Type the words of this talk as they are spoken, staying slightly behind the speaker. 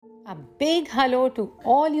A big hello to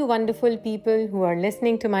all you wonderful people who are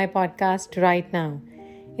listening to my podcast right now.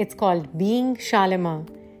 It's called Being Shalima,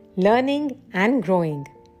 Learning and Growing.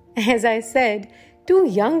 As I said, too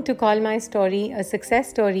young to call my story a success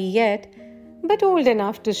story yet, but old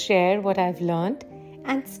enough to share what I've learned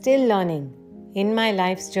and still learning in my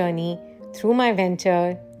life's journey through my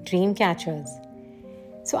venture, Dream Catchers.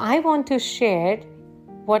 So I want to share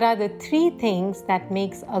what are the 3 things that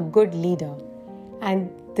makes a good leader. And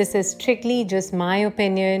this is strictly just my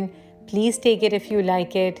opinion. Please take it if you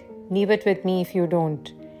like it. Leave it with me if you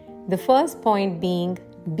don't. The first point being,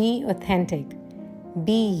 be authentic.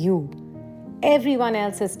 Be you. Everyone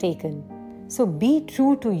else is taken. So be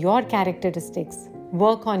true to your characteristics.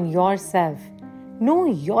 Work on yourself. Know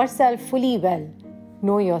yourself fully well.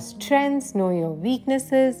 Know your strengths, know your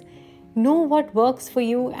weaknesses. Know what works for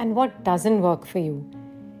you and what doesn't work for you.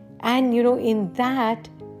 And in that,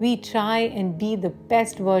 we try and be the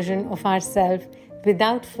best version of ourselves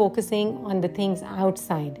without focusing on the things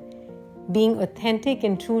outside. Being authentic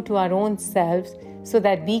and true to our own selves so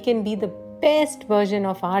that we can be the best version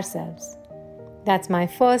of ourselves. That's my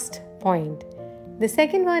first point. The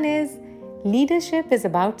second one is leadership is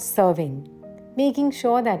about serving. Making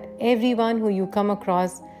sure that everyone who you come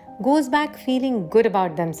across goes back feeling good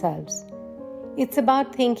about themselves. It's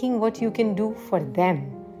about thinking what you can do for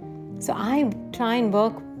them. So I try and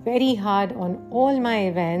work very hard on all my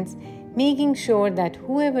events, making sure that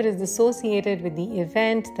whoever is associated with the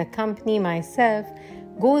event, the company, myself,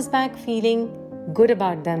 goes back feeling good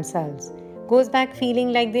about themselves, goes back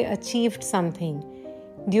feeling like they achieved something.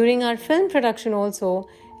 During our film production also,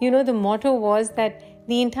 the motto was that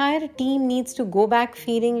the entire team needs to go back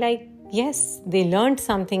feeling like, yes, they learned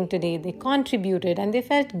something today, they contributed, and they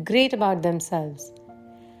felt great about themselves.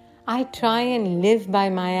 I try and live by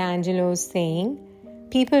Maya Angelou's saying,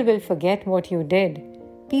 people will forget what you did.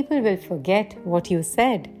 People will forget what you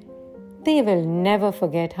said. They will never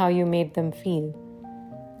forget how you made them feel.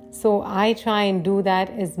 So I try and do that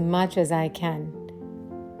as much as I can.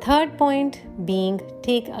 Third point being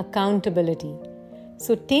take accountability.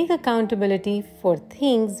 So take accountability for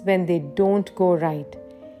things when they don't go right.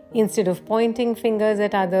 Instead of pointing fingers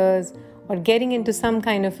at others or getting into some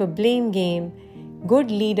kind of a blame game,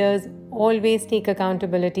 good leaders always take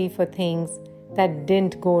accountability for things that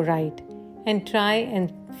didn't go right and try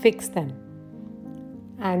and fix them.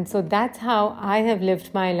 And so that's how I have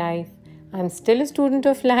lived my life. I'm still a student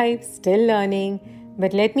of life, still learning,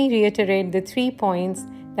 but let me reiterate the 3 points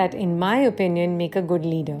that in my opinion make a good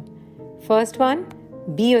leader. First one,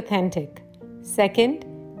 be authentic. Second,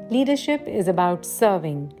 leadership is about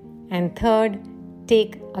serving. And third,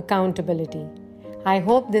 take accountability. I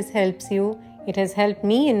hope this helps you. It has helped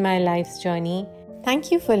me in my life's journey.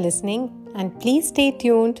 Thank you for listening. And please stay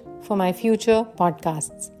tuned for my future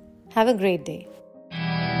podcasts. Have a great day.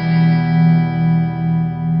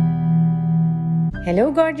 Hello,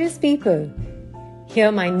 gorgeous people.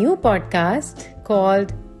 Hear my new podcast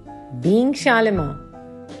called Being Shalima,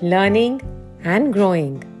 Learning and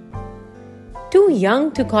Growing. Too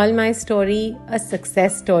young to call my story a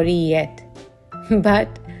success story yet,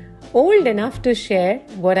 but old enough to share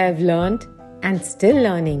what I've learned and still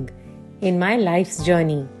learning in my life's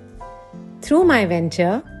journey through my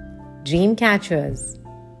venture, Dream Catchers.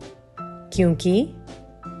 क्योंकि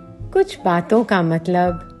कुछ बातों का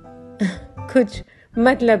मतलब कुछ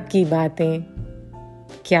मतलब की बातें.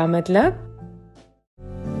 क्या मतलब?